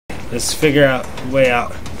Let's figure out a way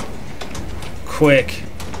out. Quick.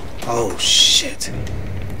 Oh shit.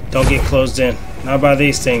 Don't get closed in. Not by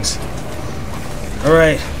these things.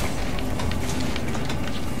 Alright.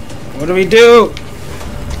 What do we do?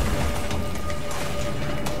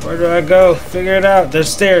 Where do I go? Figure it out. There's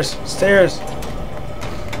stairs. Stairs.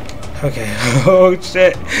 Okay. Oh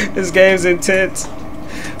shit. This game's intense.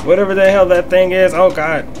 Whatever the hell that thing is. Oh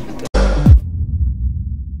god.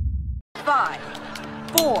 5,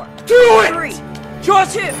 4, do it! 3,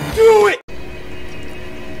 2, do it!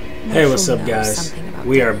 Hey, what's up, guys?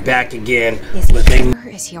 We are back again with a...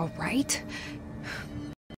 Is he alright?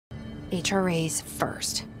 HRAs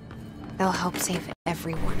first. They'll help save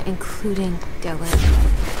everyone, including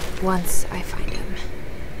Dylan, once I find him.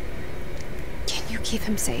 Can you keep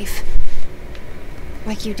him safe?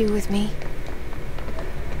 Like you do with me?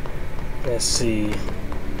 Let's see.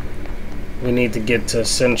 We need to get to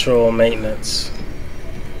central maintenance.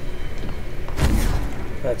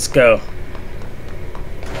 Let's go.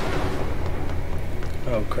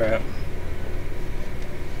 Oh crap.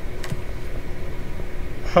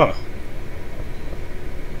 Huh.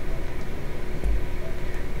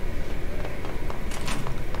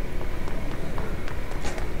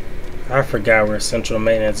 I forgot where central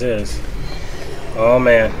maintenance is. Oh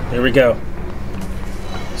man, here we go.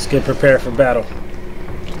 Let's get prepared for battle.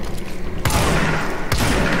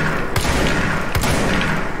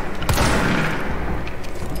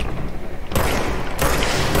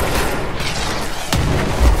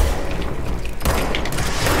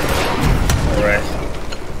 Alright.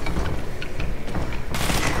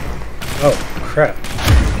 Oh crap.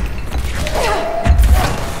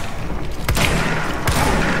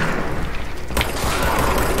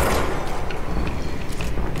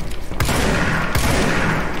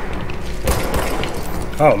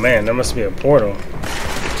 Oh man, there must be a portal.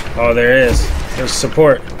 Oh, there is. There's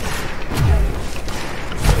support.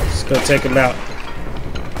 Let's go take him out.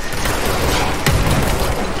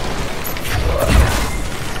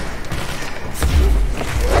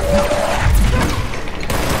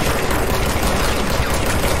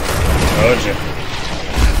 Told you.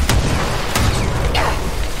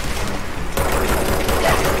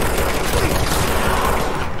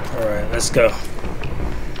 Alright, let's go.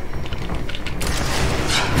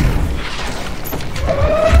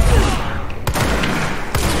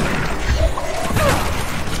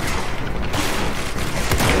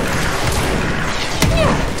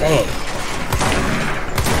 Dang.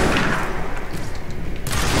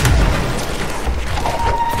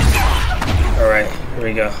 Alright, here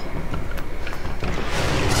we go.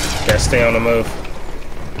 Gotta stay on the move.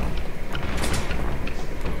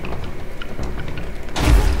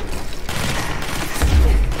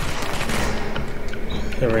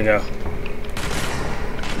 Here we go.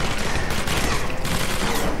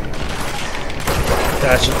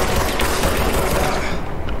 Gotcha.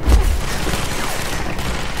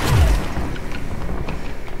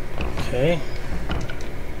 Okay.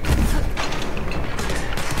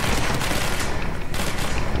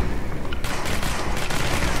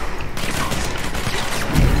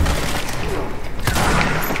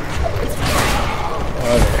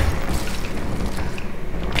 Okay.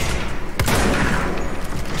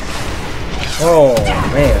 Oh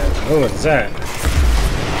man, who is that?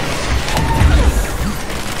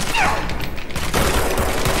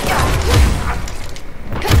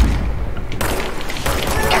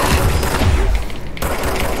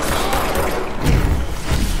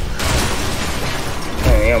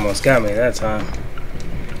 He almost got me that time.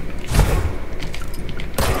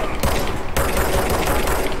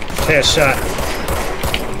 Headshot.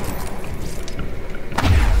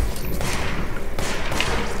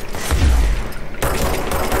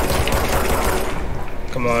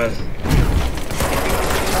 Come on.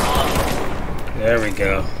 There we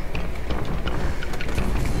go.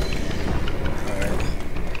 Alright.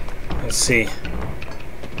 Let's see.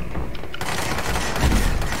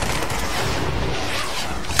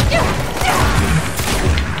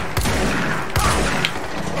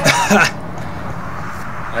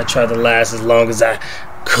 I tried to last as long as I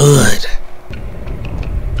could.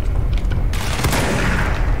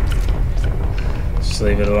 Just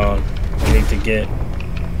leave it alone. I need to get...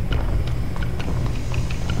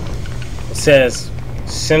 It says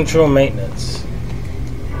central maintenance.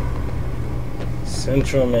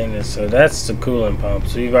 Central maintenance. So that's the coolant pump.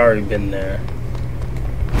 So you've already been there.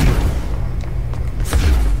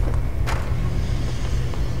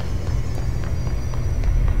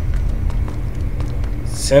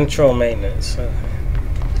 Central maintenance.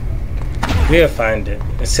 We'll find it.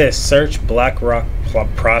 It says search BlackRock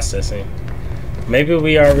processing. Maybe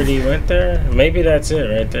we already went there. Maybe that's it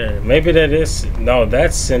right there. Maybe that is. No,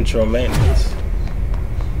 that's central maintenance.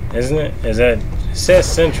 Isn't it? Is that? It says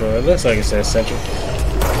central. It looks like it says central.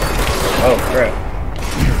 Oh, crap.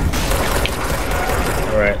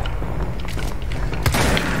 Alright.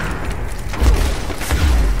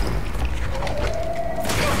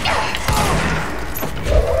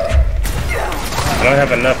 I don't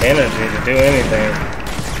have enough energy to do anything.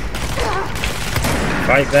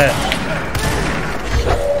 Fight that.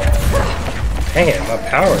 Dang it, my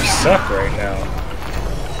powers suck right now.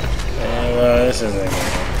 Well, this isn't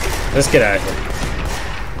good. Let's get out of here.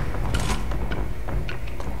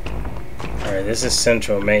 Alright, this is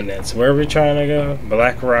central maintenance. Where are we trying to go?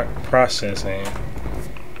 Black Rock Processing.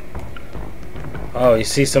 Oh, you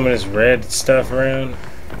see some of this red stuff around?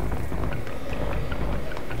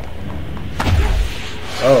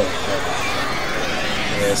 Oh.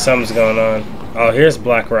 Yeah, something's going on. Oh, here's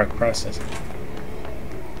Black Rock Processing.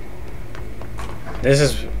 This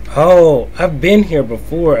is... Oh, I've been here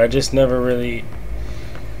before. I just never really...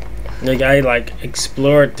 Like, I, like,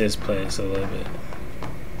 explored this place a little bit.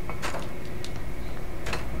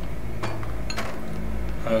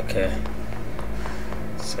 Okay.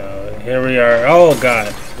 So, here we are. Oh,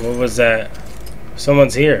 God. What was that?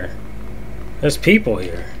 Someone's here. There's people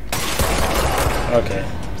here. Okay.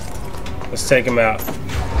 Let's take him out.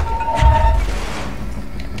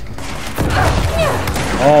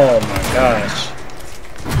 Oh, my gosh.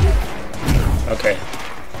 Okay.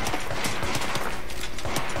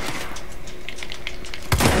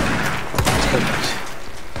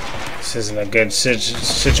 This isn't a good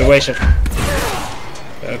situation.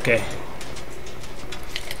 Okay.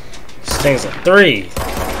 This thing's a 3. You're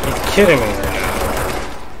kidding me right now.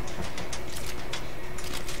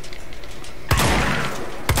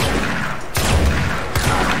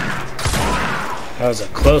 That was a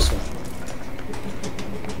close one.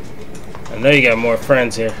 I know you got more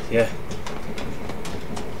friends here. Yeah.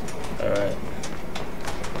 Alright.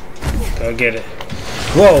 Go get it.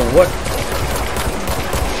 Whoa, what?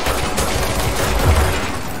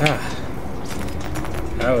 Ah.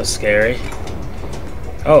 That was scary.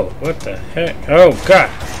 Oh, what the heck? Oh, God.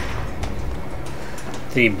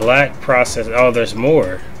 The black process. Oh, there's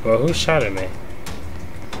more. Well, who shot at me?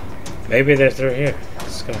 Maybe they're through here.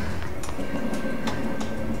 Let's go.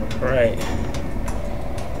 Alright.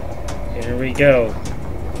 Here we go.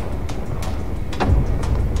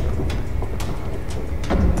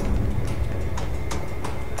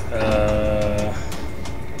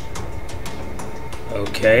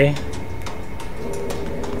 Okay.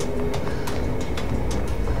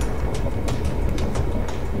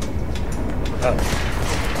 Oh.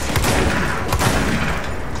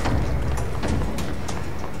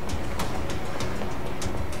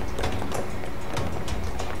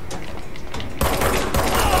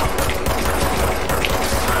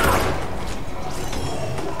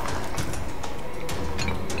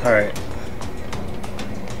 All right.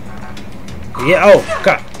 Yeah. Oh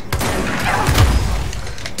God.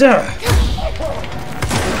 Duh.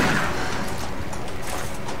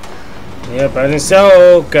 Yep, I didn't say.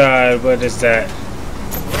 Oh God, what is that?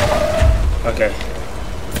 Okay.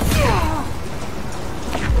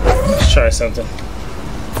 Let's try something.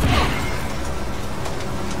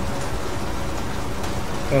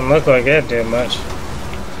 Doesn't look like that did much.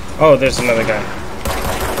 Oh, there's another guy.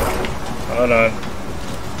 Hold on.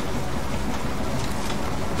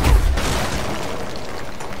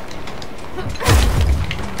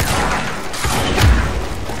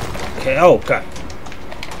 Okay, oh God.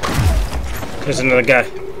 There's another guy.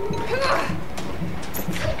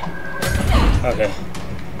 Okay.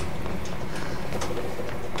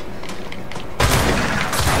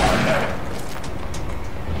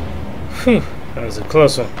 Whew, that was a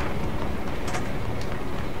close one.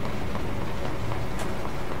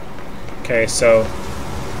 Okay, so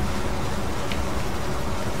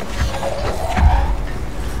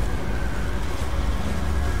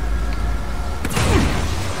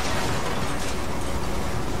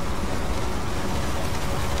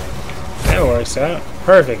that works out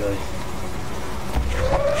perfectly.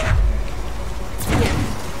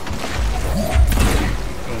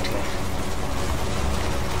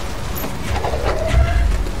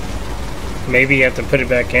 Maybe you have to put it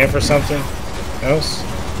back in for something else.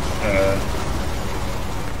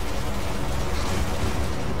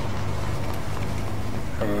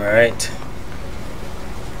 Alright.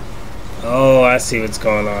 Oh, I see what's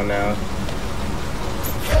going on now.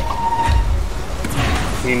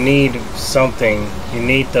 You need something. You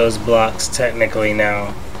need those blocks technically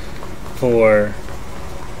now for...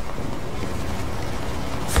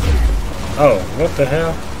 Oh, what the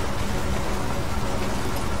hell?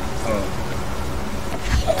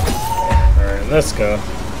 let's go.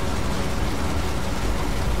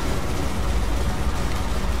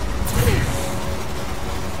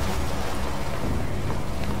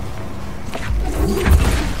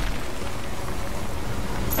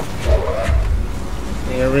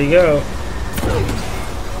 Here we go.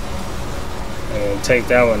 And take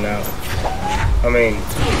that one out. I mean,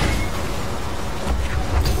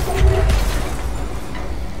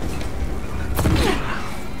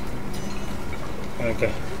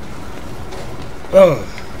 okay. Boom.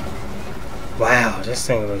 Wow, this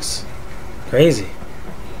thing looks crazy.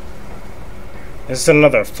 Is this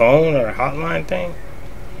another phone or a hotline thing?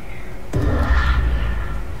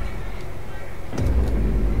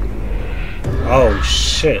 Oh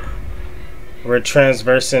shit. We're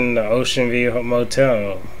transversing the Ocean View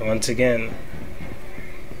Motel once again.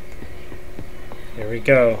 Here we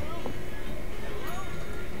go.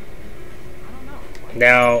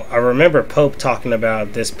 Now, I remember Pope talking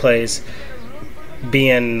about this place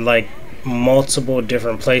being like multiple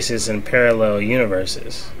different places in parallel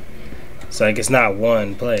universes. It's like it's not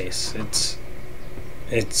one place.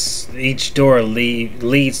 It's each door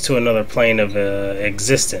leads to another plane of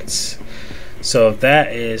existence. So if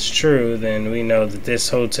that is true, then we know that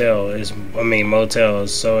this motel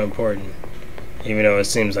is so important, even though it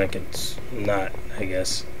seems like it's not, I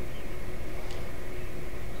guess.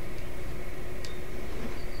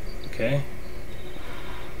 Okay.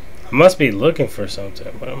 I must be looking for something.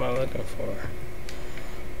 What am I looking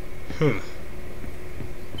for?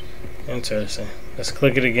 Interesting. Let's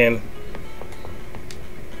click it again.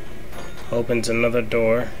 Opens another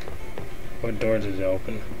door. What door did it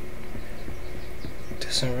open?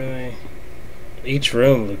 Doesn't really. Each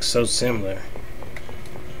room looks so similar.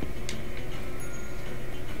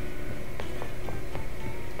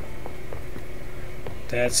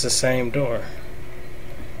 That's the same door.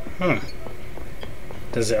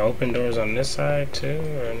 Does it open doors on this side too,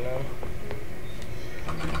 or no?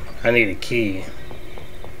 I need a key.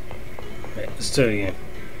 Wait, let's do it again.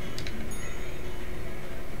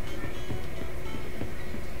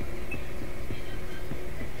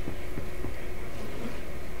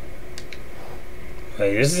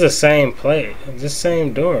 Wait, this is the same plate. It's the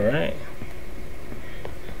same door, right?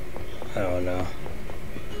 I don't know.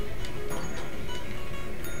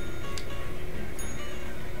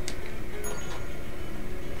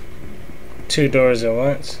 Two doors at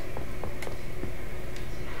once.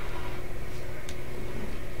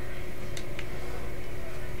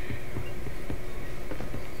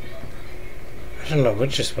 I don't know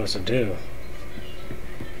what you're supposed to do.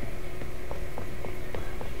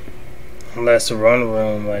 Unless one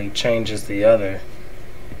room like changes the other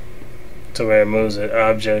to where it moves an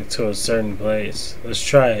object to a certain place. Let's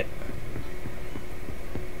try it.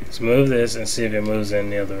 Let's move this and see if it moves in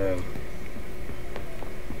the other room.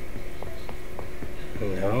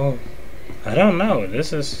 No, I don't know.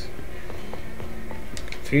 This is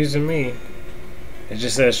confusing me. It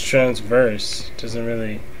just says transverse. It doesn't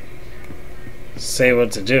really say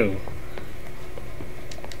what to do.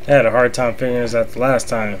 I had a hard time figuring this out the last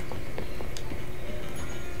time.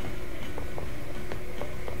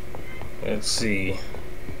 Let's see.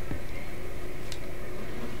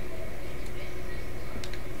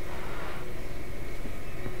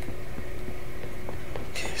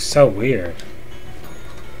 Okay, so weird.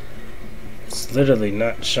 It's literally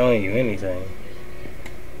not showing you anything.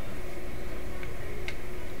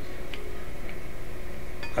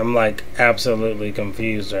 I'm like absolutely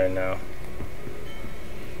confused right now.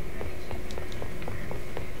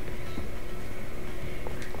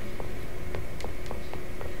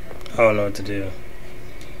 I don't know what to do.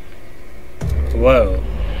 Whoa.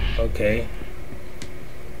 Okay.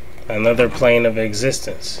 Another plane of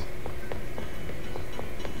existence.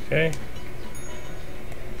 Okay.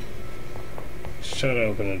 Let's try to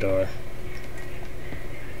open the door.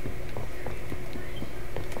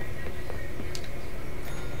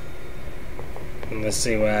 And let's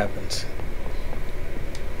see what happens.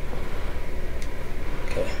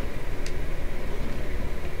 Okay.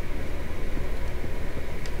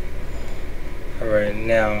 Alright,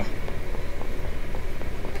 now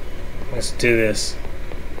let's do this.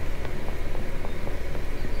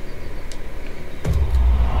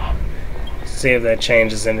 See if that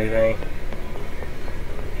changes anything.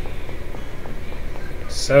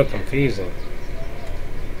 So confusing.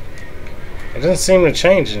 It doesn't seem to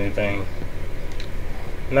change anything.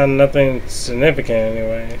 Nothing significant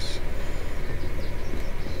anyways.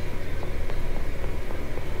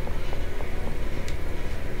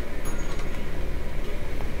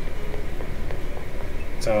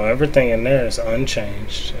 So everything in there is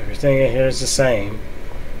unchanged. Everything in here is the same.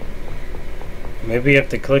 Maybe you have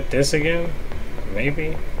to click this again?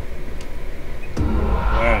 Maybe?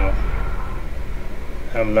 Wow.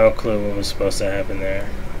 I have no clue what was supposed to happen there.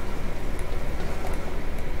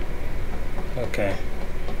 Okay.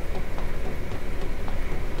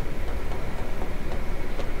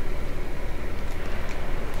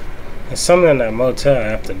 There's something in that motel I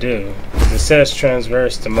have to do. It says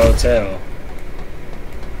transverse to motel.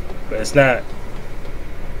 But it's not.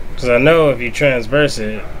 Because I know if you transverse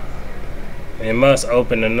it, it must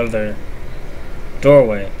open another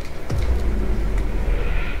doorway.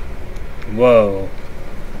 Whoa.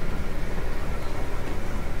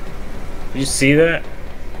 You see that?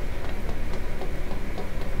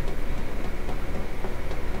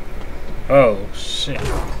 Oh, shit.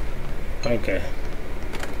 Okay.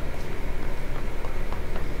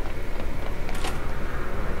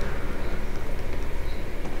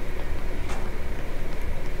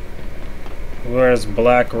 Where's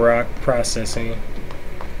Black Rock Processing?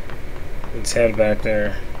 Let's head back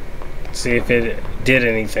there. See if it did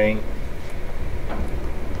anything.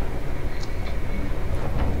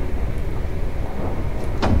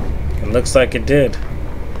 It looks like it did.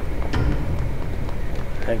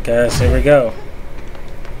 Alright guys, here we go.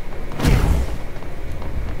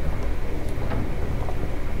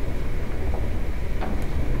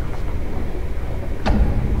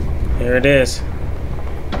 Here it is.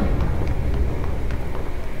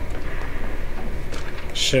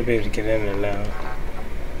 Should be able to get in there now.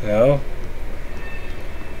 No?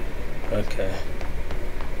 Okay.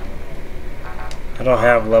 I don't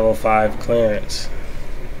have level 5 clearance.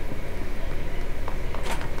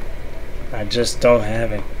 I just don't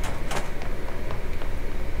have it.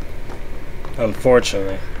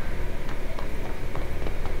 Unfortunately.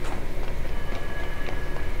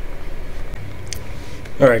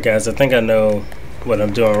 Alright guys, I think I know what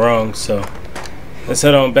I'm doing wrong, so let's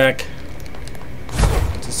head on back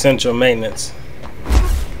to central maintenance.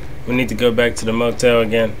 We need to go back to the motel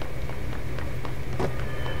again.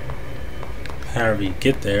 However you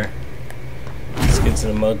get there. Let's get to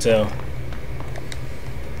the motel.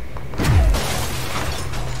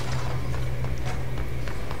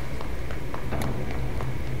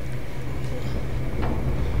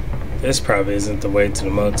 This probably isn't the way to the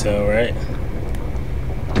motel, right?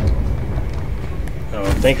 I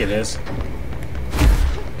don't think it is.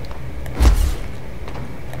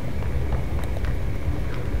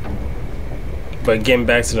 But getting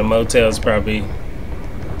back to the motel is probably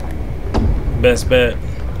best bet.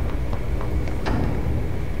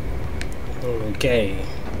 Okay.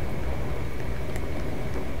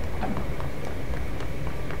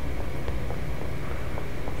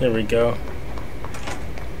 There we go.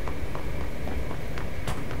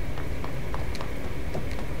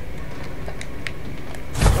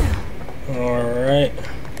 Alright.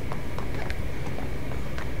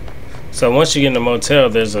 So once you get in the motel,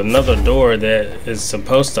 there's another door that is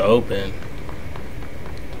supposed to open.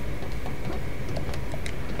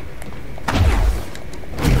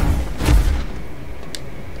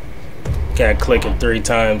 Gotta click it 3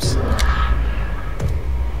 times.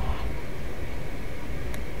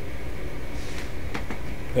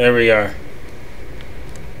 There we are.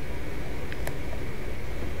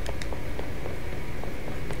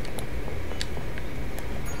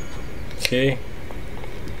 Okay.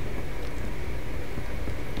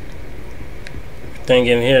 Everything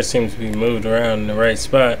in here seems to be moved around in the right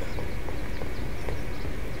spot.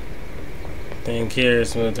 Everything here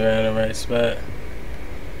is moved around in the right spot.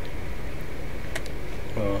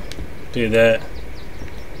 Well, do that.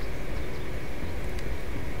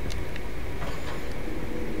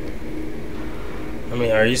 I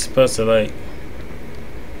mean, are you supposed to like...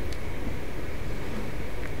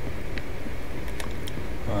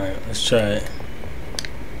 Alright, let's try it.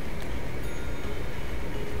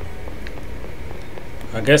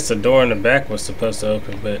 I guess the door in the back was supposed to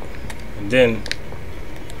open, but it didn't.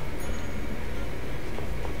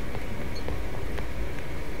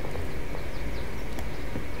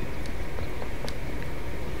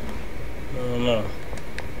 I don't know.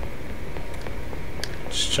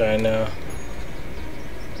 Let's try now.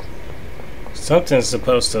 Something's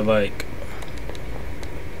supposed to like...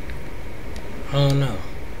 I don't know.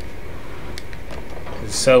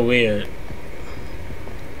 It's so weird.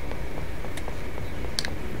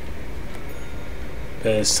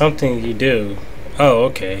 But it's something you do. Oh,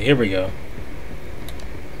 okay. Here we go.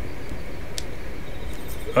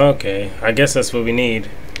 Okay. I guess that's what we need.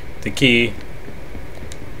 The key.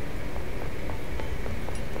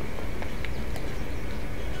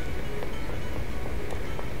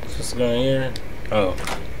 What's going on here? Oh.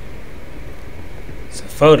 It's a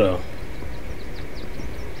photo.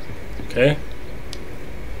 Okay.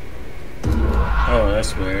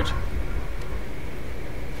 that's weird.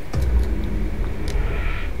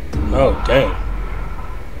 Oh, dang.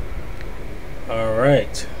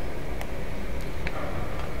 Alright.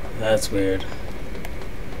 That's weird.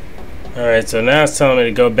 Alright, so now it's telling me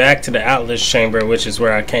to go back to the outlet chamber, which is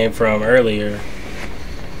where I came from earlier.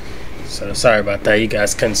 So sorry about that. You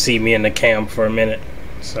guys couldn't see me in the cam for a minute.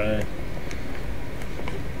 Sorry.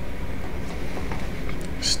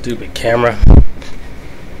 Stupid camera.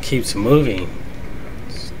 Keeps moving.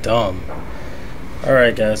 It's dumb.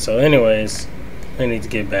 Alright guys, so anyways, we need to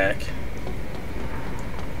get back.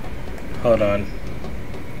 Hold on.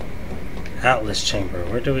 Atlas chamber.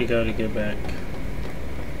 Where do we go to get back?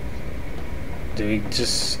 Do we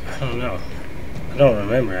just... I don't know. I don't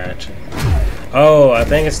remember actually. Oh, I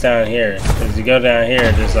think it's down here. If you go down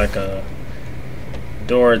here, there's like a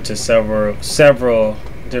door to several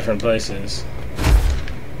different places.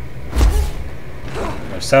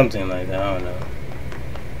 Or something like that. I don't know.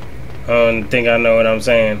 I don't think I know what I'm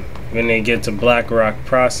saying. We need to get to BlackRock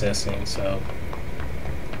processing, so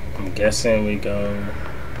I'm guessing we go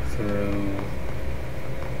through.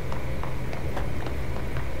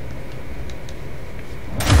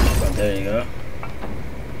 Oh, there you go.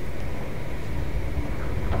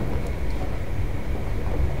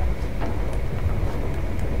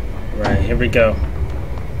 Right, here we go.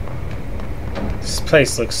 This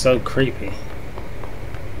place looks so creepy.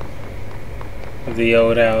 The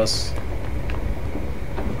old house.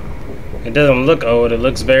 It doesn't look old, it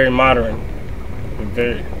looks very modern.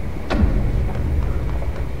 Very.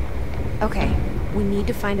 Okay, we need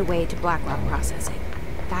to find a way to BlackRock processing.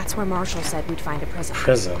 That's where Marshall said we'd find a prism.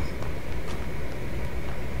 Prism.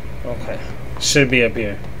 Okay. Should be up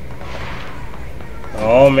here.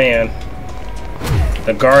 Oh man.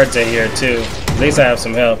 The guards are here too. At least I have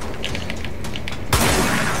some help.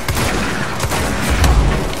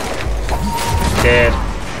 Dead.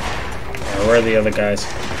 Right, where are the other guys?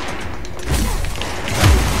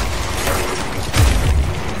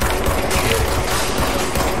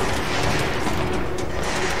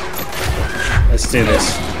 Let's do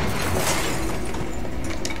this.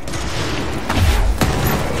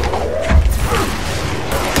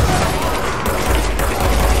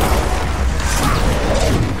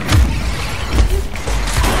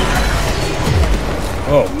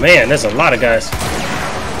 Oh man, there's a lot of guys.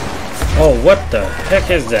 Oh, what the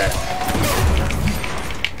heck is that?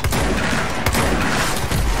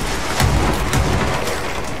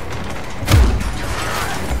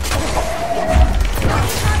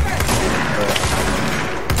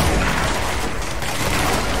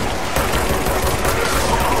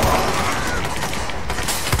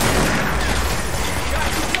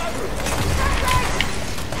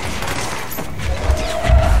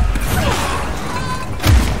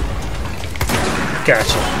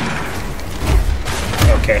 Gotcha.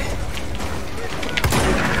 Okay.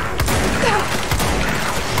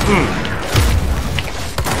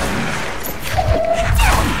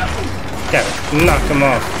 Gotta knock him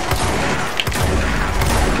off.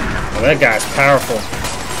 Oh, that guy's powerful.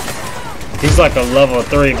 He's like a level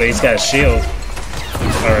 3, but he's got a shield.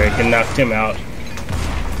 Alright, can knock him out.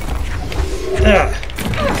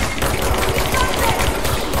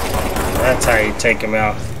 That's how you take him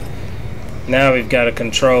out. Now we've got a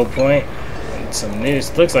control point and some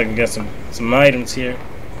news. Looks like we got some items here.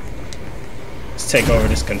 Let's take over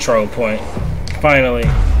this control point. Finally.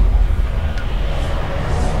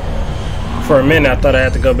 For a minute I thought I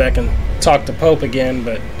had to go back and talk to Pope again,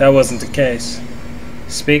 but that wasn't the case.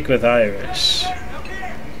 Speak with Irish.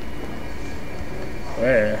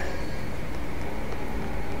 Where?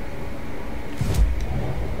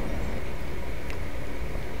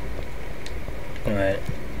 Alright.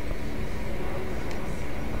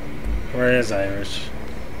 Where is Irish?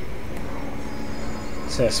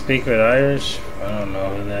 It says speak with Irish? I don't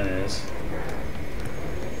know who that is.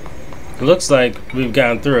 It looks like we've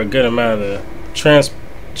gotten through a good amount of the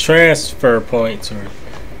transfer points, or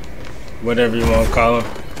whatever you want to call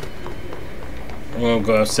them. I'm gonna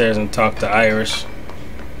go upstairs and talk to Irish.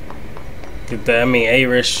 Get that, I mean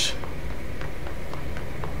Irish.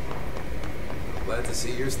 Glad to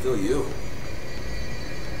see you're still you.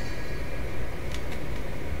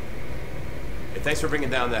 Thanks for bringing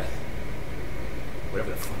down that... whatever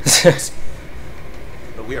the fuck it is.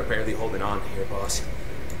 But we are barely holding on here, boss.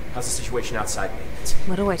 How's the situation outside maintenance?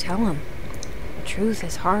 What do I tell him? The truth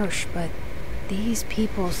is harsh, but these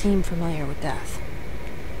people seem familiar with death.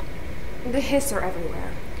 The hiss are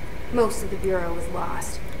everywhere. Most of the Bureau is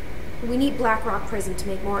lost. We need BlackRock Prism to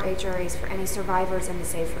make more HRAs for any survivors in the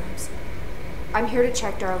safe rooms. I'm here to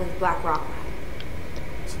check Darling's BlackRock lab.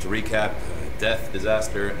 So to recap, death,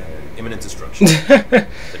 disaster, and imminent destruction. The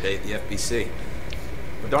day at the FBC.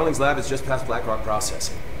 But Darling's lab is just past Blackrock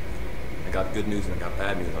processing. I got good news and I got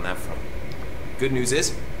bad news on that front. Good news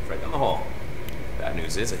is, it's right down the hall. Bad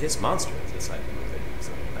news is, a hiss monster has decided to move in,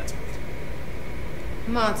 so that's great.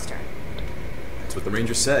 Monster. That's what the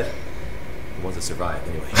Rangers said. The ones that survived,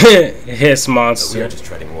 anyway. Hiss But we monster. are just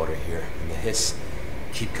treading water here, and the hiss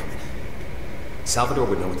keep coming. Salvador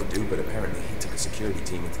would know what to do, but apparently he took a security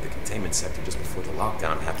team into the containment sector just before the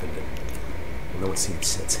lockdown happened, and we'll know what's seen it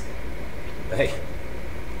since. But hey,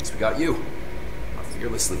 at least we got you, our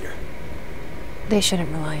fearless leader. They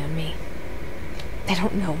shouldn't rely on me. They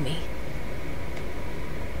don't know me.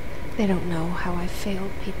 They don't know how I've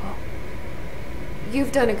failed people.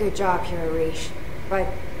 You've done a good job here, Arish, but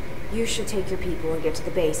you should take your people and get to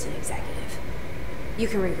the base in executive. You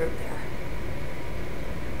can regroup there.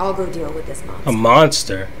 I'll go deal with this monster. A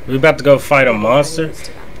monster? We about to go fight a monster? News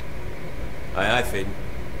to them. Aye, aye, Faden.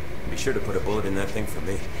 Be sure to put a bullet in that thing for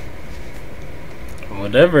me.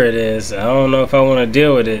 Whatever it is, I don't know if I want to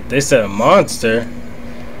deal with it. They said a monster.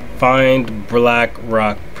 Find Black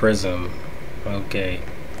Rock Prism. Okay.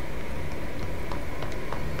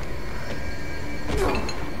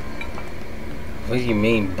 What do you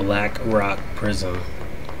mean, Black Rock Prism?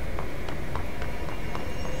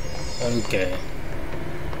 Okay.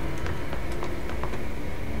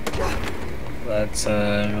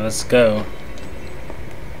 Let's go.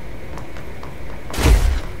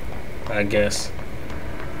 I guess.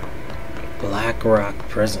 Black Rock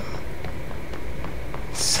Prism.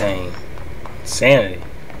 Insane. Insanity.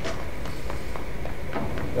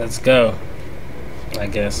 Let's go. I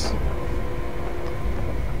guess.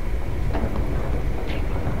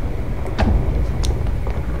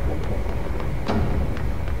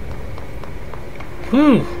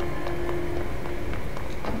 Whew.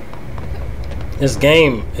 This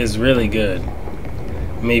game is really good.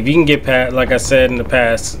 I mean, if you can get past, like I said in the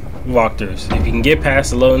past walkthroughs, if you can get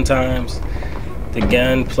past the loading times, the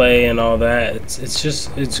gunplay and all that,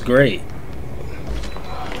 it's great.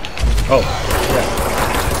 Oh, yeah.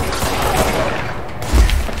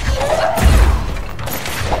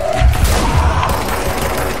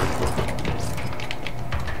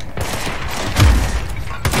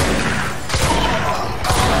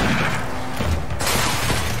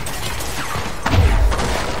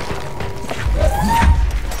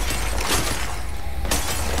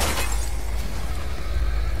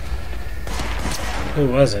 Who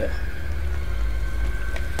was it?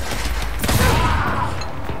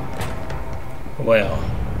 Well.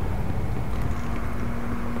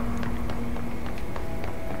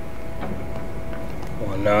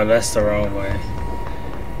 Well, no, that's the wrong way.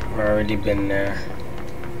 I've already been there.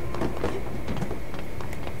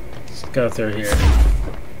 Let's go through here.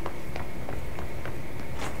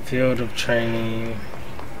 Field of training.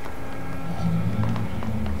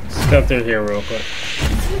 Let's go through here real quick.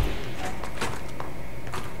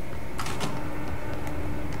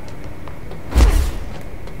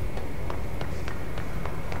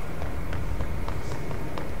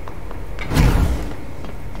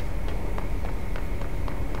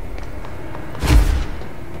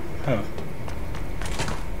 Huh.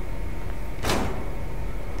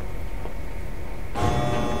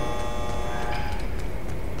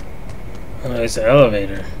 Oh, it's an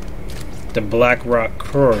elevator. The Black Rock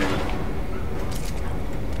Quarry.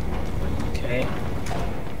 Okay.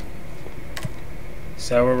 Is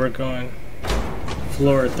that where we're going?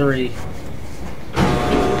 Floor 3.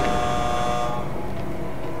 I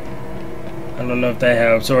don't know if that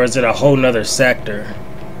helps, or is it a whole nother sector?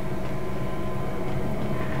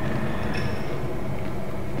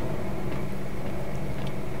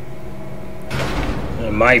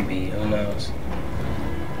 It might be, who knows?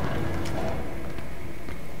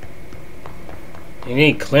 You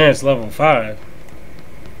need clearance level 5.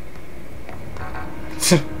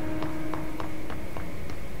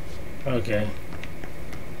 Okay.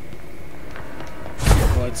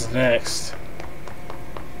 What's next?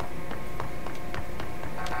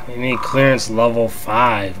 You need clearance level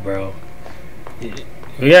 5, bro.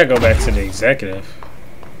 We gotta go back to the executive.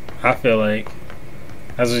 I feel like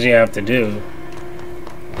that's what you have to do.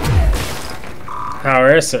 How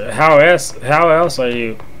else are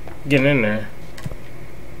you getting in there?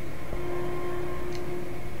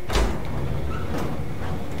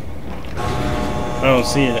 I don't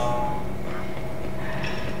see it.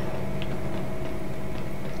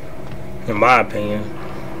 In my opinion.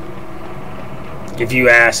 If you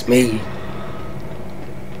ask me.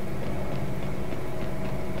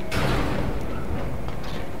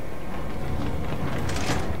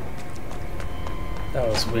 That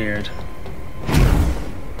was weird.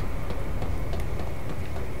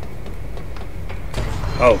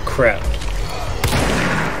 Oh crap.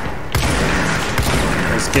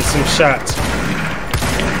 Let's get some shots.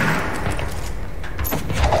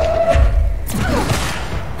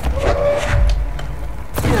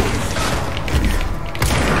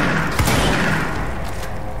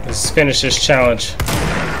 Let's finish this challenge.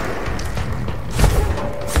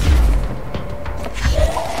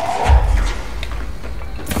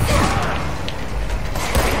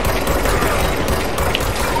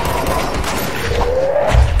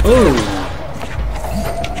 Ooh.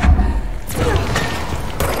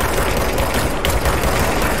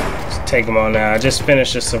 Let's take him on now. I just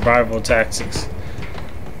finished the survival tactics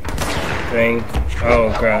thing. Oh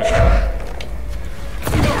god.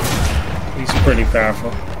 He's pretty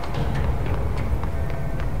powerful.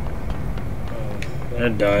 Oh, they're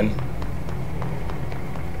done.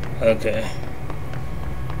 Okay.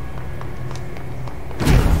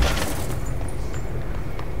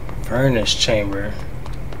 Furnace chamber.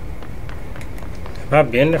 Have I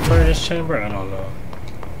been to furnace chamber? I don't know.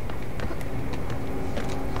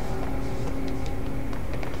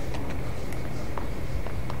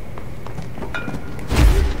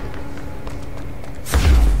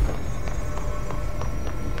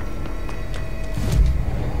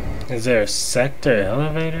 Is there a sector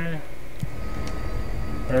elevator?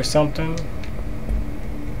 Or something?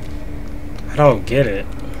 I don't get it.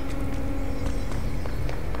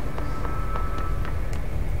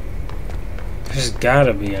 There's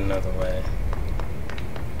gotta be another way.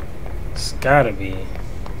 There's gotta be.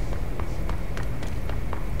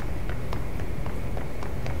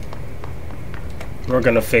 We're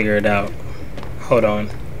gonna figure it out. Hold on.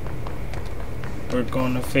 We're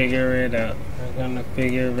gonna figure it out. We're gonna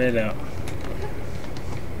figure it out.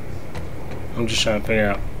 I'm just trying to figure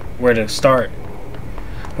out where to start.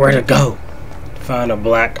 Where to go. Find a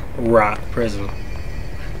black rock prism.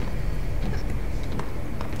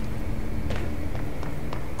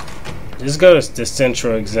 Just go to the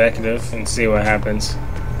central executive and see what happens.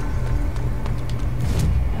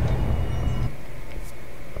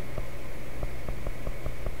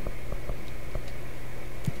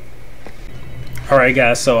 Alright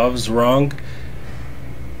guys, so I was wrong.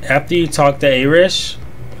 After you talk to Arish,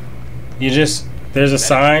 there's a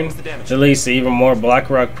sign that leads to even more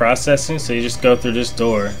BlackRock processing, so you just go through this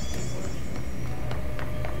door.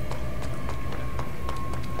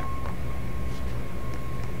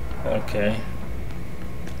 Okay.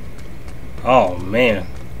 Oh man.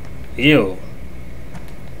 Ew.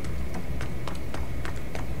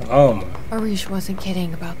 Oh my. Arish wasn't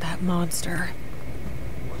kidding about that monster.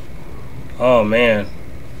 Oh man.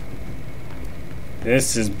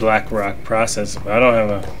 This is BlackRock processing. I don't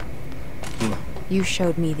have a... You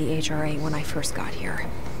showed me the HRA when I first got here,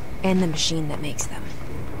 and the machine that makes them.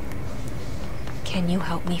 Can you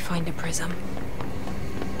help me find a prism?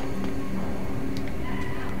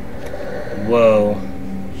 Whoa.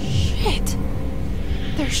 Shit!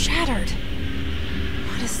 They're shattered.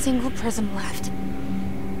 Not a single prism left.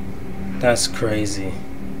 That's crazy.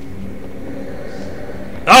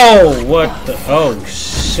 Oh, what the... Oh,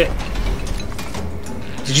 shit.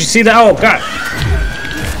 Did you see that? Oh, God.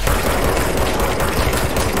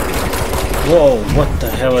 Whoa, what the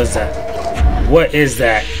hell is that? What is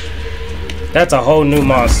that? That's a whole new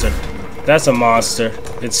monster. That's a monster.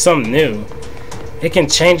 It's something new. It can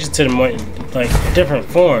change it to like different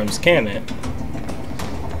forms, can't it?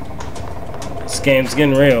 This game's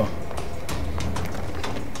getting real.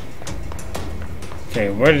 Okay,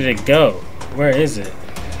 where did it go? Where is it?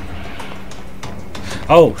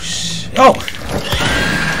 Oh, oh!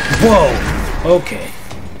 Whoa! Okay.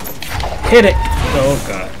 Hit it! Oh,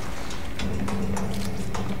 God.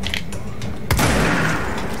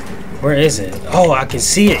 Where is it? Oh, I can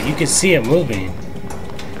see it. You can see it moving.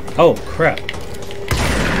 Oh, crap.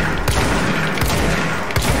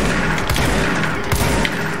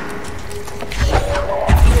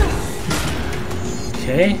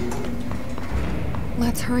 Okay.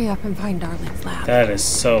 Let's hurry up and find Darling's lab. That is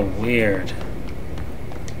so weird.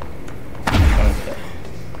 Okay.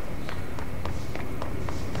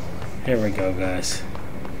 Here we go, guys.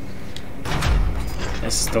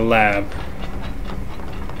 This is the lab.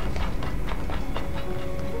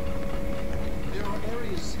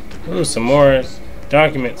 Ooh, some more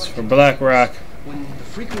documents for BlackRock. When the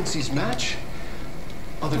frequencies match,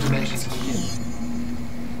 other dimensions begin.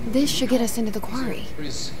 This should get us into the quarry. There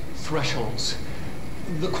is thresholds.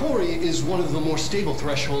 The quarry is one of the more stable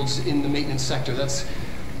thresholds in the maintenance sector. That's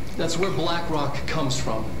where BlackRock comes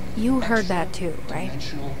from. You heard that too, right?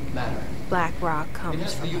 Dimensional matter. BlackRock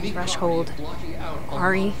comes from the threshold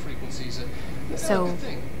quarry. So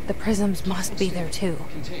the prisms must be there too.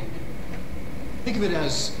 Think of it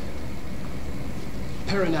as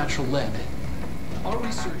paranatural lead. Our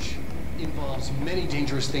research involves many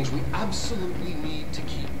dangerous things we absolutely need to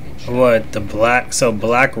keep in check. What, the black? So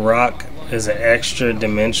black rock is an extra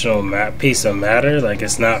dimensional piece of matter? Like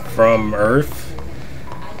it's not from Earth?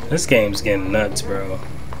 This game's getting nuts, bro.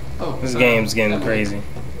 Oh, This game's getting crazy.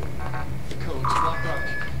 The codes,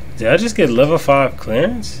 BlackRock. Did I just get level 5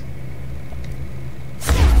 clearance?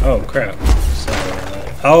 Oh crap.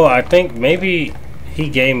 Sorry. Oh, I think maybe he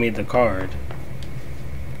gave me the card.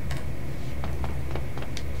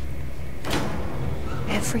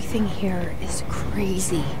 Everything here is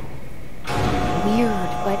crazy. Weird,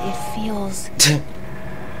 but it feels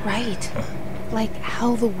right. Like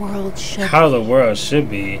how the world should How the world should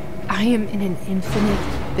be. I am in an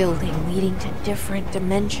infinite building leading to different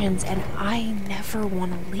dimensions, and I never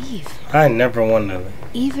want to leave. I never want to.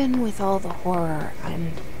 Even with all the horror,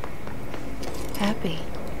 I'm happy.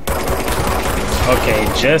 Okay,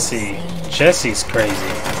 Jesse's crazy.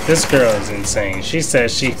 This girl is insane. She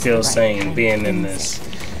says she feels sane being in this.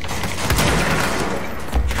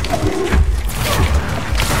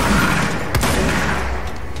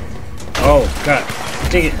 Oh god,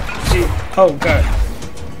 dig it. Oh god,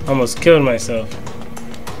 almost killed myself.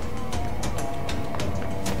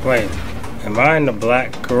 Wait, am I in the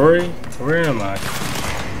black quarry? Where am I?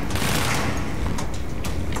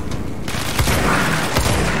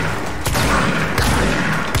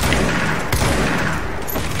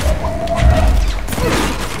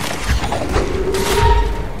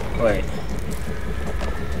 Wait.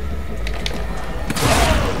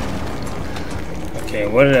 Okay,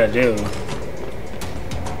 what did I do?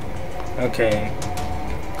 Okay.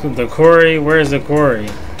 The quarry, where's the quarry?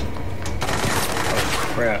 Oh,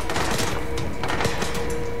 crap.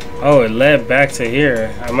 Oh, it led back to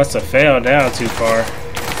here. I must have fell down too far.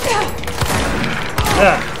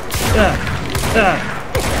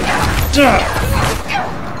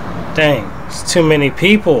 Dang, it's too many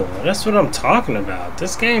people. That's what I'm talking about.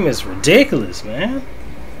 This game is ridiculous, man.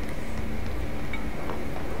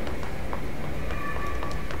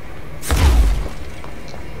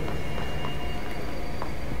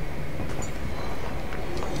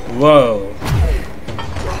 Whoa.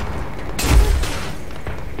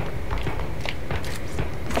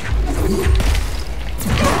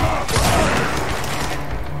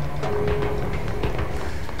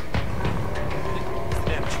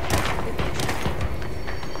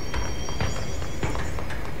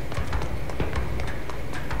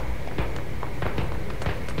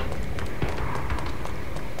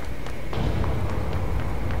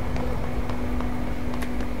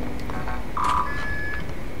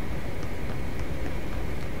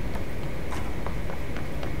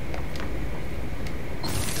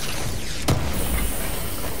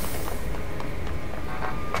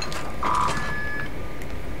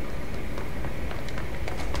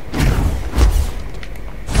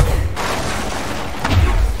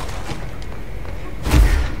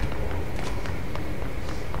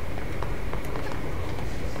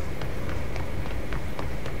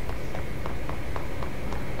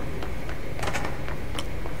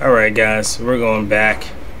 Alright guys, we're going back.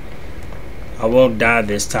 I won't die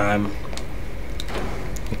this time.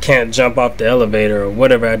 I can't jump off the elevator or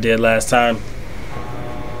whatever I did last time.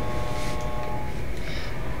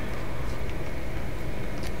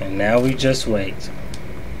 And now we just wait.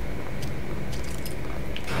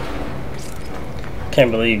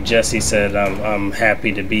 Can't believe Jessie said I'm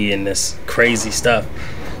happy to be in this crazy stuff.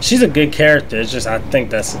 She's a good character, it's just I think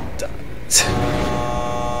that's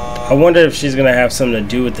I wonder if she's gonna have something to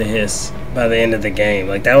do with the hiss by the end of the game.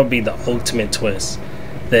 Like that would be the ultimate twist,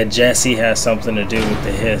 that Jessie has something to do with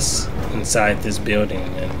the hiss inside this building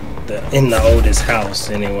and in the oldest house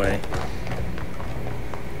anyway.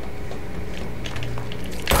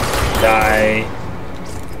 Die.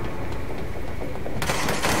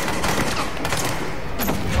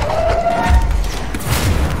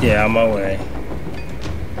 Yeah, on my way.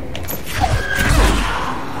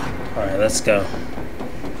 Alright, let's go.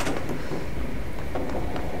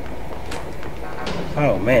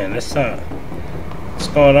 Oh man, that's not. What's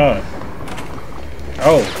going on?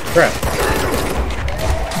 Oh crap!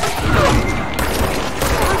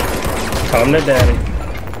 Come to daddy.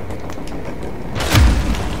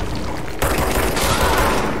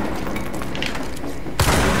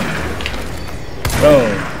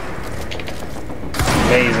 Boom!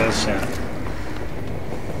 Amazing shot.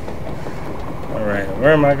 All right,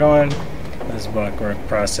 where am I going? This Black Rock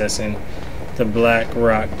processing. The Black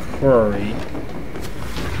Rock Quarry.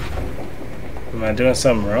 Am I doing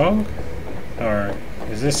something wrong? Or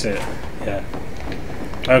is this it? Yeah.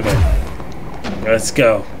 Okay. Let's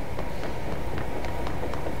go.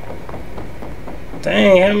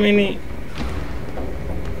 Dang, how many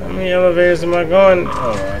elevators am I going?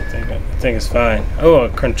 Oh, I think it's fine. Oh, a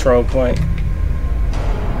control point.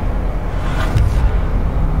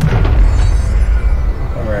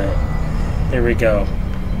 All right, here we go.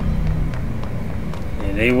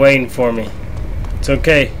 Yeah, they waiting for me. It's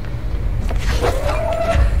okay.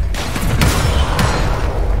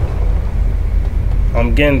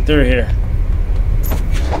 I'm getting through here.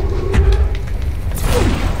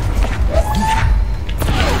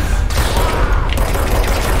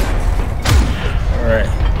 Alright.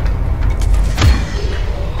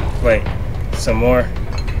 Wait. Some more.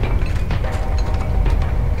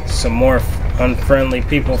 Some more unfriendly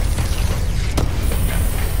people.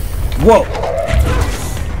 Whoa!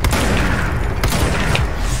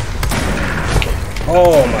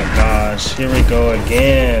 Oh my gosh. Here we go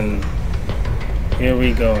again. Here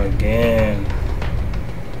we go again.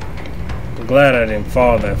 I'm glad I didn't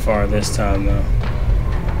fall that far this time though.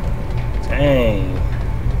 Dang.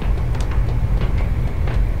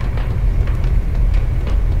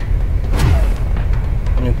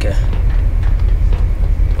 Okay.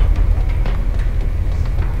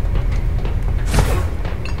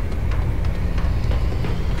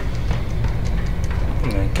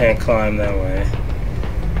 I can't climb that way.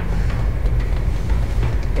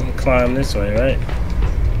 Climb this way, right?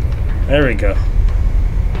 There we go.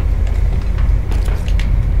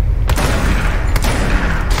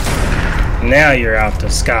 Now you're out the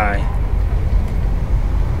sky.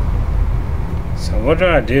 So what do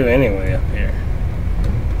I do anyway up here?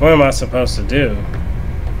 What am I supposed to do?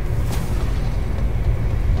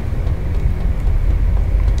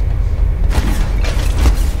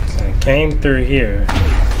 So I came through here.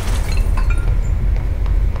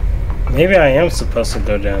 Maybe I am supposed to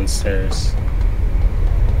go downstairs.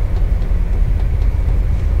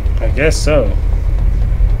 I guess so.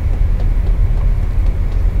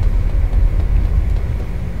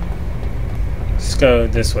 Let's go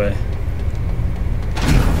this way.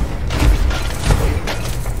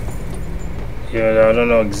 Yeah, I don't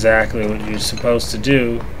know exactly what you're supposed to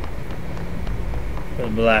do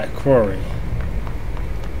with Black Quarry.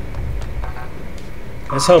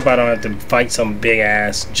 Let's hope I don't have to fight some big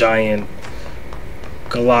ass giant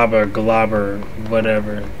globber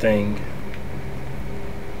whatever thing.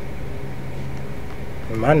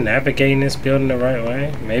 Am I navigating this building the right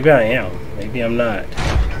way? Maybe I am. Maybe I'm not.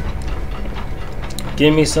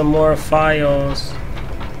 Give me some more files.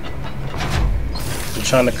 I'm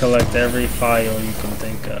trying to collect every file you can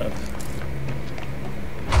think of.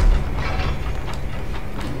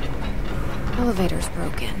 Elevator's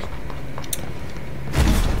broken.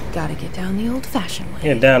 Gotta get down the old-fashioned way.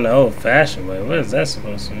 Get down the old-fashioned way? What is that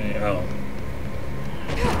supposed to mean? Oh.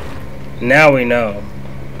 Now we know.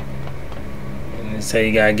 And they say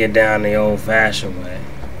you gotta get down the old-fashioned way.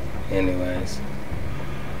 Anyways.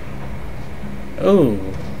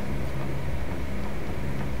 Ooh.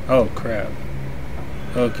 Oh, crap.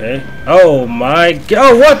 Okay. Oh, my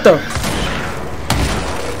God. Oh, what the?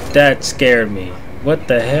 That scared me. What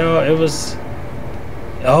the hell? It was...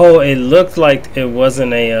 Oh, it looked like it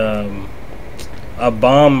wasn't a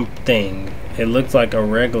bomb thing. It looked like a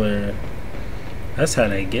regular. That's how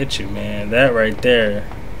they get you, man. That right there.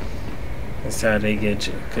 That's how they get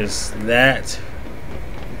you. Because that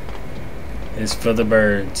is for the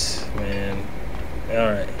birds, man.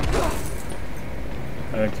 Alright.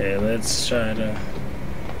 Okay, let's try to...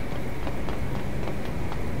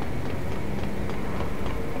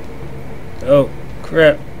 Oh,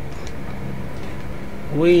 crap.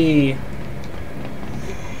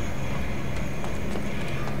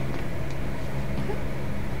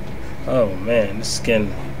 Oh man, this is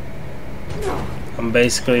getting... I'm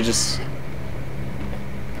basically just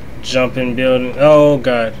jumping building. Oh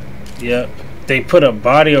god. Yep. They put a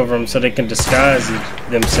body over them so they can disguise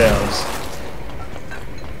themselves.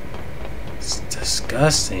 It's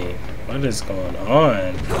disgusting. What is going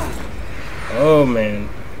on? Oh man.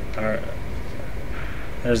 Alright.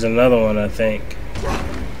 There's another one, I think.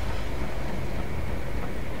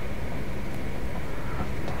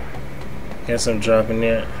 Guess I'm dropping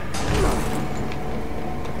it.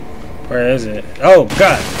 Where is it? Oh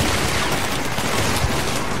god!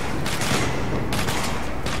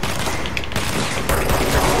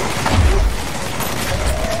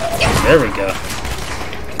 There we go.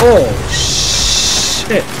 Oh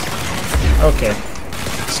shit! Okay,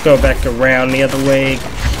 let's go back around the other way.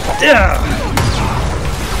 Yeah,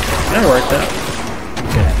 that worked out.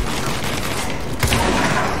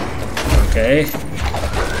 Okay. Okay.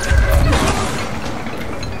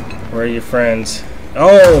 Where are your friends?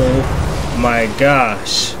 Oh my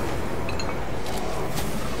gosh.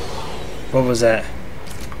 What was that?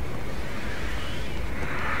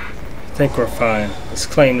 I think we're fine. Let's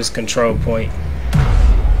claim this control point.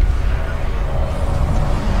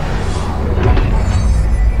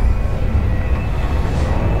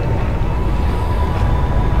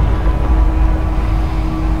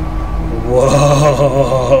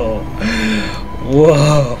 Whoa!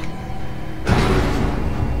 Whoa!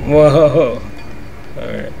 Whoa!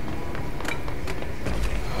 Alright.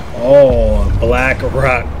 Oh, Black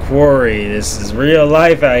Rock Quarry. This is real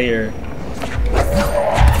life out here.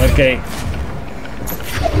 Okay.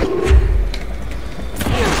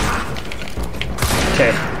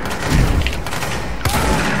 Okay.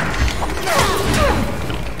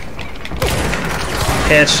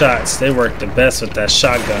 Headshots. They work the best with that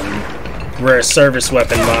shotgun. Rare service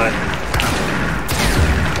weapon mod.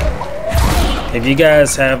 If you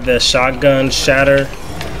guys have the shotgun shatter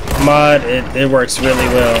mod, it works really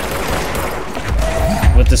well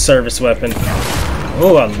with the service weapon.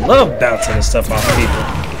 Oh, I love bouncing this stuff off people.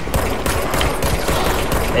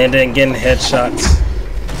 And then getting headshots.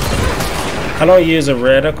 I don't use a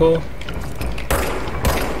reticle.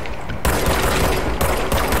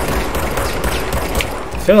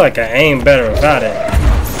 I feel like I aim better without it.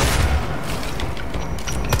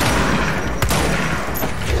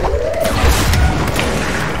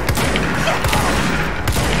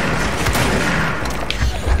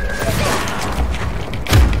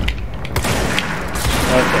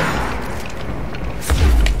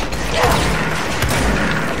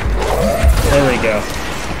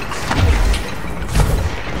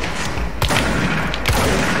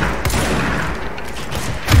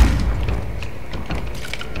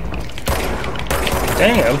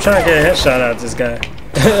 Dang, I'm trying to get a headshot out this guy.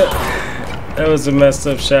 That was a messed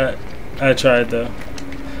up shot. I tried though.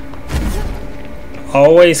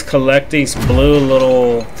 Always collect these blue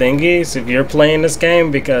little thingies if you're playing this game,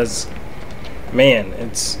 because man,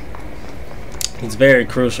 it's very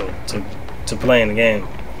crucial to playing the game.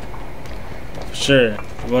 For sure.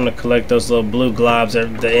 You want to collect those little blue globs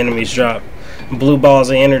that the enemies drop. Blue balls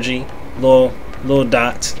of energy, little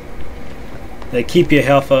dots. They keep your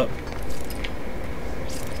health up.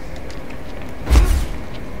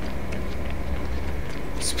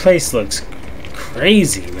 This place looks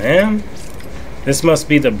crazy, man. This must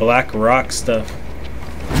be the Black Rock stuff.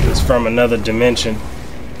 It's from another dimension.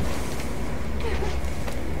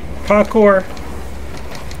 Parkour.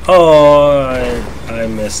 Oh, I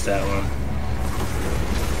missed that one.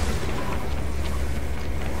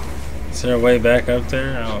 Is there a way back up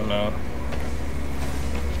there? I don't know.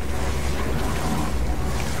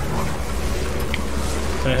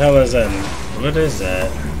 What the hell is that? What is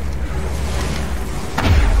that?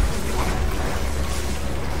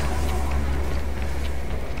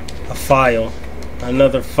 A file.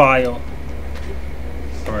 Another file.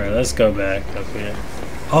 Alright, let's go back up here.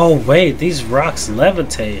 Oh wait, these rocks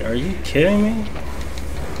levitate. Are you kidding me?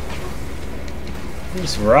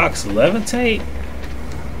 These rocks levitate?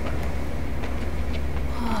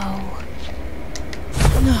 Whoa.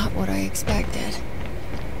 Not what I expected.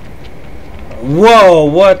 Whoa,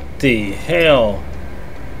 what the hell?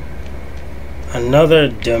 Another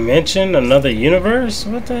dimension? Another universe?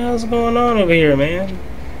 What the hell's going on over here, man?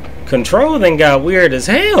 Control then got weird as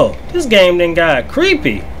hell. This game then got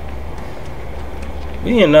creepy.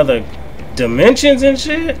 We in other dimensions and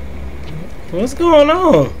shit? What's going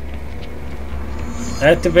on?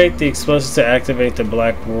 Activate the explosives to activate the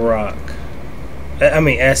Black Rock. I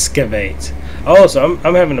mean, excavate. Oh, so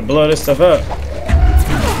I'm having to blow this stuff up.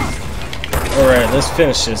 Alright, let's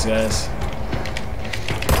finish this, guys.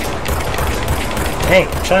 Dang,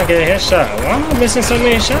 I'm trying to get a headshot. Why am I missing so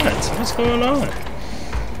many shots? What's going on?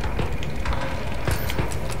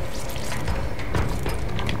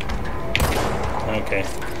 Okay.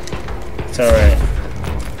 It's alright.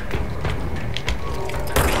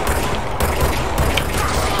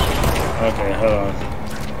 Okay, hold on.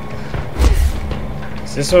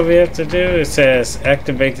 Is this what we have to do? It says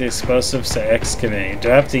activate the explosives to excavate.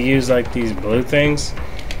 Do I have to use like these blue things?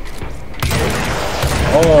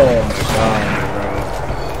 Oh my god,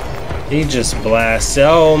 bro. He just blasted.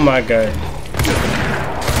 Oh my god.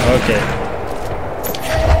 Okay.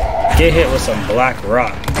 Get hit with some Black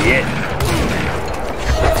Rock.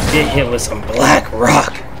 Get hit with some Black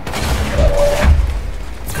Rock.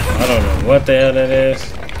 I don't know what the hell that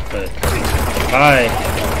is, but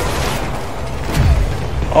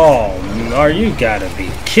oh, are you gotta be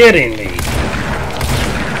kidding me?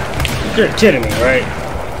 You're kidding me, right?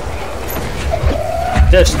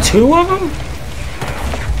 There's two of them?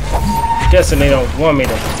 Guessing they don't want me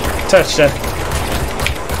to touch that.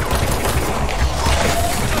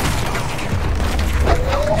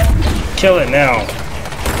 Kill it now.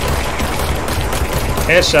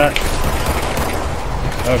 Headshot.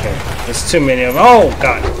 Okay, there's too many of them. Oh,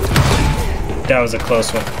 God. That was a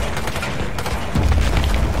close one.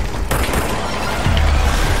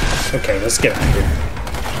 Okay, let's get out of here.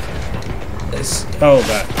 Oh,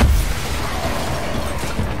 God.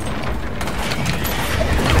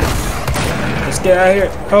 Let's get out of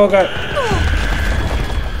here. Oh, God.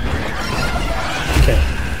 Okay.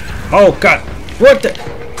 Oh, God. What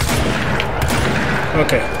the?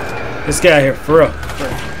 Okay. Let's get out of here, for real.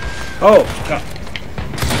 Oh, God.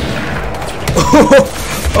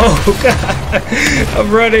 Oh, God. I'm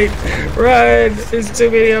running. Run. There's too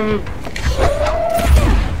many of them.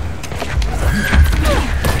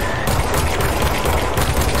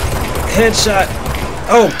 Headshot.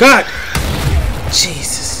 Oh, God.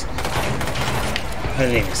 Jesus. I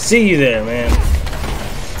didn't even see you there, man.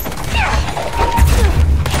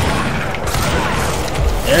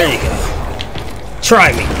 There you go.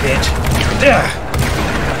 Try me, bitch.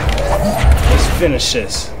 Let's finish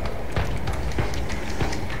this.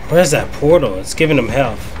 Where's that portal? It's giving him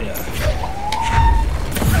health. Yeah.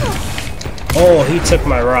 Oh, he took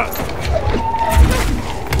my rock.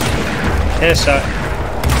 Headshot.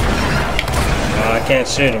 Oh, I can't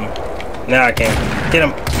shoot him. Now I can. Get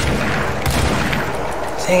him.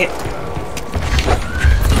 Dang it.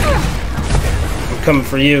 I'm coming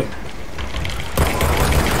for you.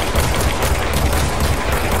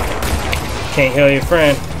 Can't heal your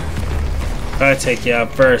friend. I'll take you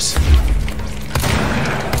out first.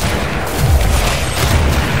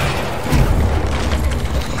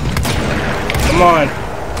 Come on.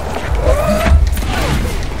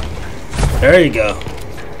 There you go.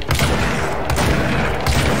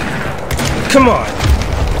 Come on.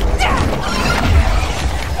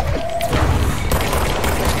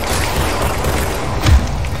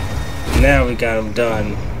 Now we got him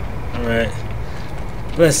done. Alright.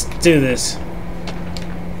 Let's do this.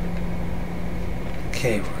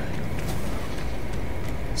 Okay.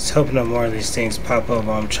 Let's hope no more of these things pop up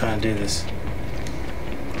while I'm trying to do this.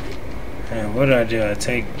 Alright, what do? I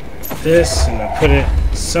take this and I put it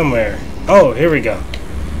somewhere. Oh, here we go.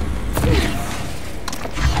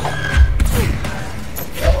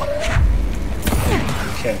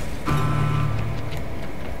 Okay.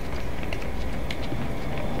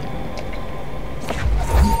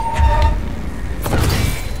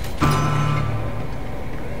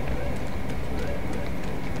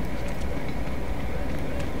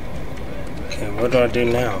 What do I do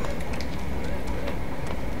now?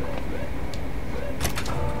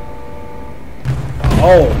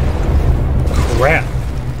 Oh, crap.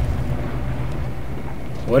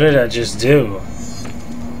 What did I just do?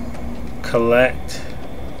 Collect.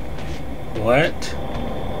 What?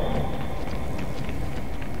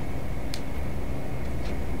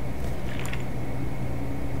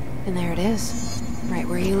 And there it is. Right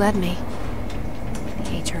where you led me. The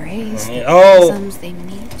HRAs, the oh. mechanisms, they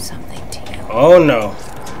mean something to you. Oh no.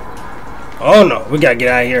 Oh no. We gotta get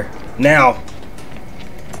out of here. Now.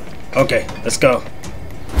 Okay, let's go.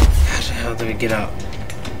 How the hell do we get out?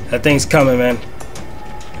 That thing's coming, man.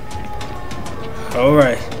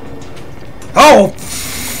 Alright. Oh!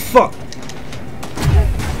 Fuck!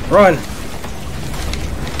 Run!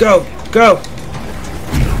 Go! Go!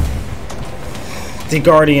 The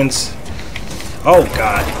Guardians. Oh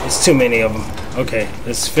god, it's too many of them. Okay,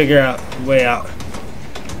 let's figure out a way out.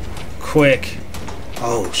 Quick.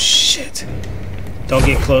 Oh shit. Don't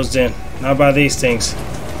get closed in. Not by these things.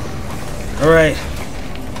 Alright.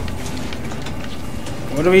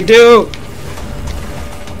 What do we do?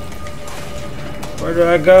 Where do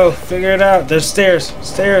I go? Figure it out. There's stairs.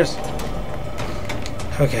 Stairs.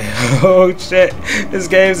 Okay. Oh shit. This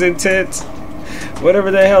game's intense.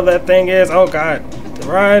 Whatever the hell that thing is. Oh god.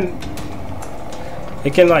 Run.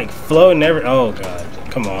 It can like float and every. Oh god.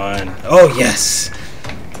 Come on. Oh yes.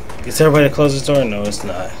 Is everybody to close this door? No, it's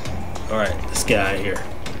not. Alright. Let's get out of here.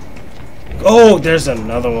 Oh, there's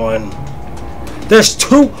another one. There's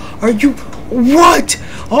two. Are you. What?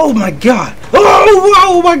 Oh my god.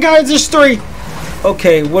 Oh my god. There's three.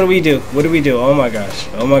 Okay, what do we do? What do we do? Oh my gosh.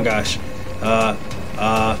 Oh my gosh.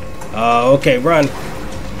 Okay, run.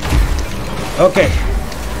 Okay.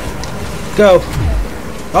 Go.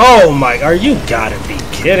 Oh my, are you gotta be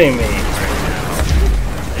kidding me right now?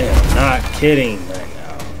 I am not kidding right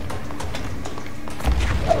now.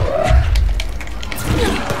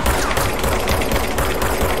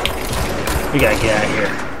 We gotta get out of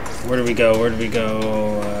here. Where do we go? Where do we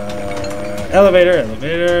go? Elevator,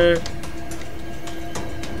 elevator.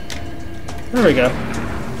 There we go.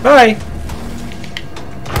 Bye.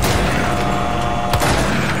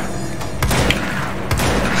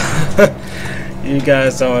 You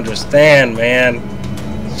guys don't understand, man.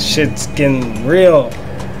 Shit's getting real.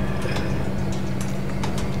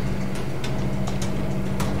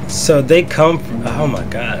 So they come from, oh my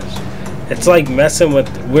gosh. It's like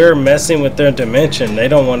we're messing with their dimension. They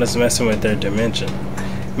don't want us messing with their dimension.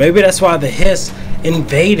 Maybe that's why the Hiss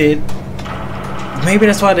invaded. Maybe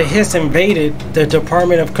that's why the Hiss invaded the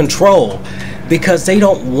Department of Control. Because they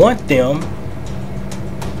don't want them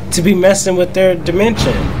to be messing with their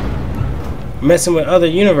dimension. Messing with other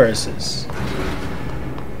universes.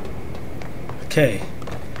 Okay.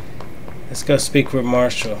 Let's go speak with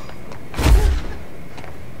Marshall.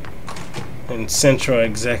 And Central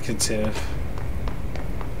Executive.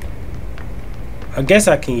 I guess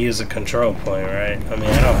I can use a control point, right? I mean,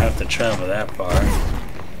 I don't have to travel that far.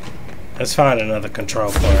 Let's find another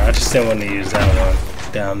control point. I just didn't want to use that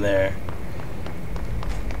one down there.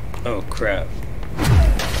 Oh, crap.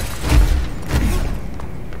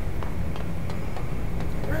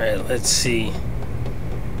 Alright, let's see.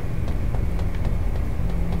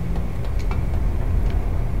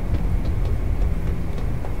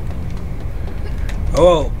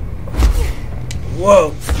 Oh!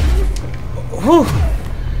 Whoa! Whew!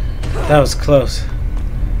 That was close.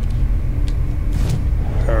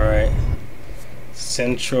 Alright.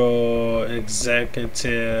 Central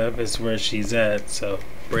Executive is where she's at, so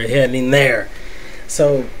we're heading there.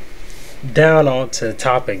 So, down onto the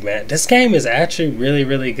topic, man. This game is actually really,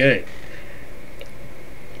 really good.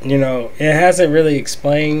 You know, it hasn't really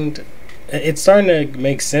explained. It's starting to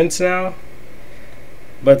make sense now.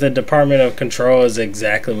 But the Department of Control is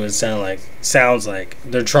exactly what it sounds like.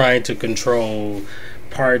 They're trying to control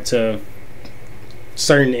parts of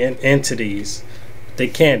certain entities. They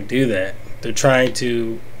can't do that. They're trying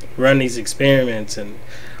to run these experiments and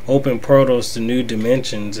open portals to new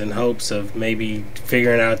dimensions in hopes of maybe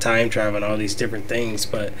figuring out time travel and all these different things.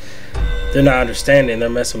 But they're not understanding.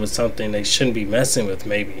 They're messing with something they shouldn't be messing with,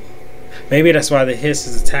 maybe. Maybe that's why the Hiss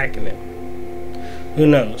is attacking them. Who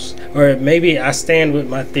knows? Or maybe I stand with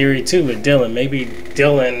my theory too with Dylan. Maybe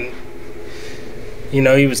Dylan, you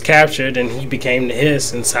know, he was captured and he became the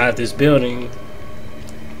Hiss inside this building.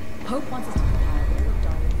 Hope wants us to compile all of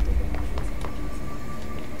Darling's data.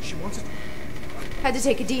 She wants it. Had to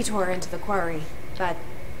take a detour into the quarry, but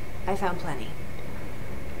I found plenty.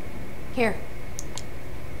 Here.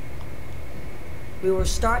 We will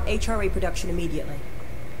start HRA production immediately.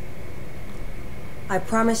 I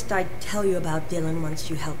promised I'd tell you about Dylan once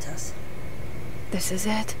you helped us. This is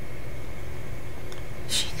it.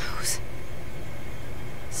 She knows.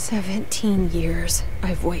 17 years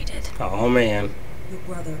I've waited. Oh man. Your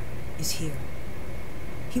brother is here.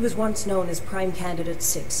 He was once known as Prime Candidate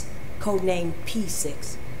 6, codenamed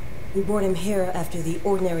P6. We brought him here after the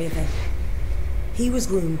ordinary event. He was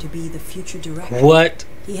groomed to be the future director. What?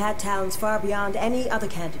 He had talents far beyond any other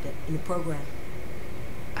candidate in the program.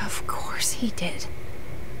 Of course he did.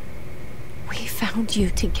 We found you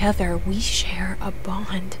together. We share a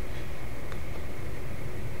bond.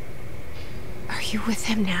 Are you with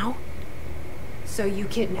him now? So you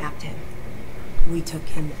kidnapped him. We took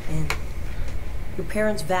him in. Your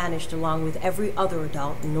parents vanished along with every other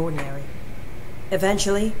adult in Ordinary.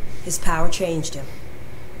 Eventually, his power changed him.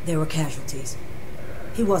 There were casualties.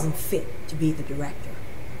 He wasn't fit to be the director.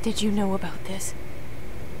 Did you know about this?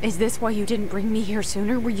 Is this why you didn't bring me here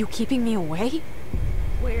sooner? Were you keeping me away?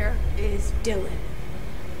 Where is Dylan?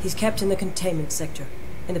 He's kept in the containment sector,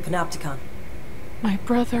 in the Panopticon. My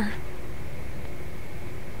brother.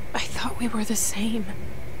 I thought we were the same.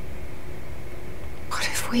 What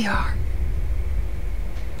if we are?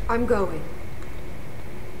 I'm going.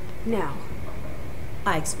 Now.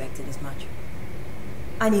 I expected as much.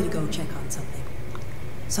 I need to go check on something.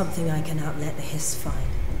 Something I cannot let the Hiss find.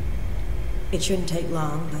 It shouldn't take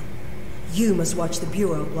long, but you must watch the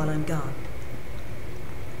Bureau while I'm gone.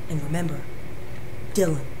 And remember,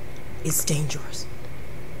 Dylan is dangerous.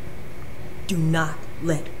 Do not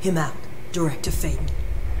let him out, Director Faden.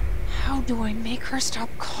 How do I make her stop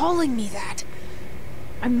calling me that?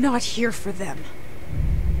 I'm not here for them.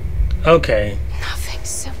 Okay. Nothing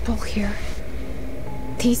simple here.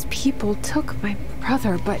 These people took my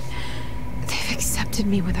brother, but they've accepted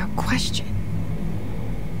me without question.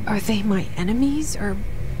 Are they my enemies or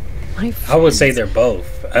my friends? I would say they're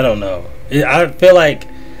both. I don't know. I feel like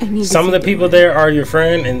some of the people there are your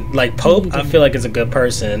friend, and like Pope, I feel like is a good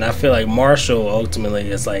person, and I feel like Marshall ultimately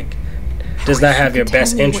is like does not have your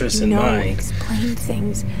best interests in mind. Explain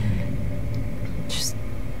things. Just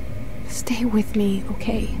stay with me,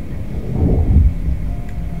 okay?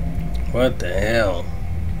 What the hell?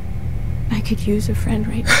 I could use a friend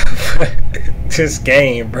right now. This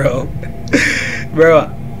game, bro. Bro,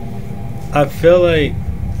 I feel like...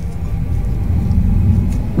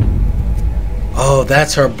 Oh,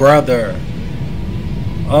 that's her brother.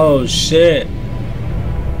 Oh, shit.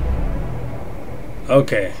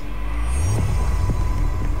 Okay.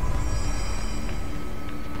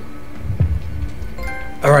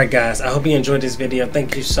 Alright guys, I hope you enjoyed this video.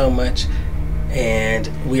 Thank you so much. And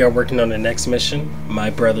we are working on the next mission, My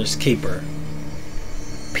Brother's Keeper.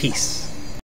 Peace.